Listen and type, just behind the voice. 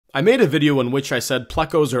I made a video in which I said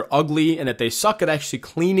plecos are ugly and that they suck at actually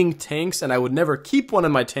cleaning tanks, and I would never keep one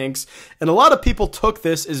in my tanks, and a lot of people took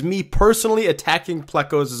this as me personally attacking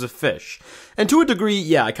plecos as a fish. And to a degree,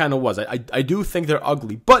 yeah, I kind of was. I do think they're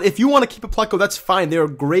ugly. But if you want to keep a pleco, that's fine. They're a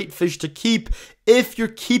great fish to keep if you're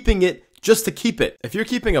keeping it just to keep it. If you're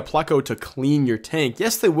keeping a pleco to clean your tank,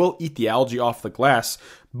 yes, they will eat the algae off the glass,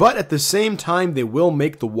 but at the same time, they will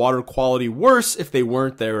make the water quality worse if they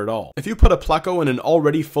weren't there at all. If you put a pleco in an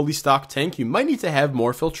already fully stocked tank, you might need to have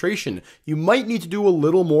more filtration. You might need to do a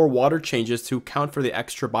little more water changes to account for the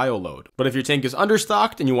extra bioload. But if your tank is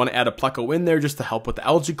understocked and you want to add a pleco in there just to help with the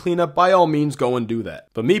algae cleanup, by all means, go and do that.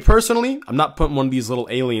 But me personally, I'm not putting one of these little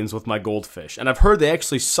aliens with my goldfish. And I've heard they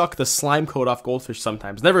actually suck the slime coat off goldfish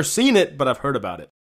sometimes. Never seen it, but I've heard about it.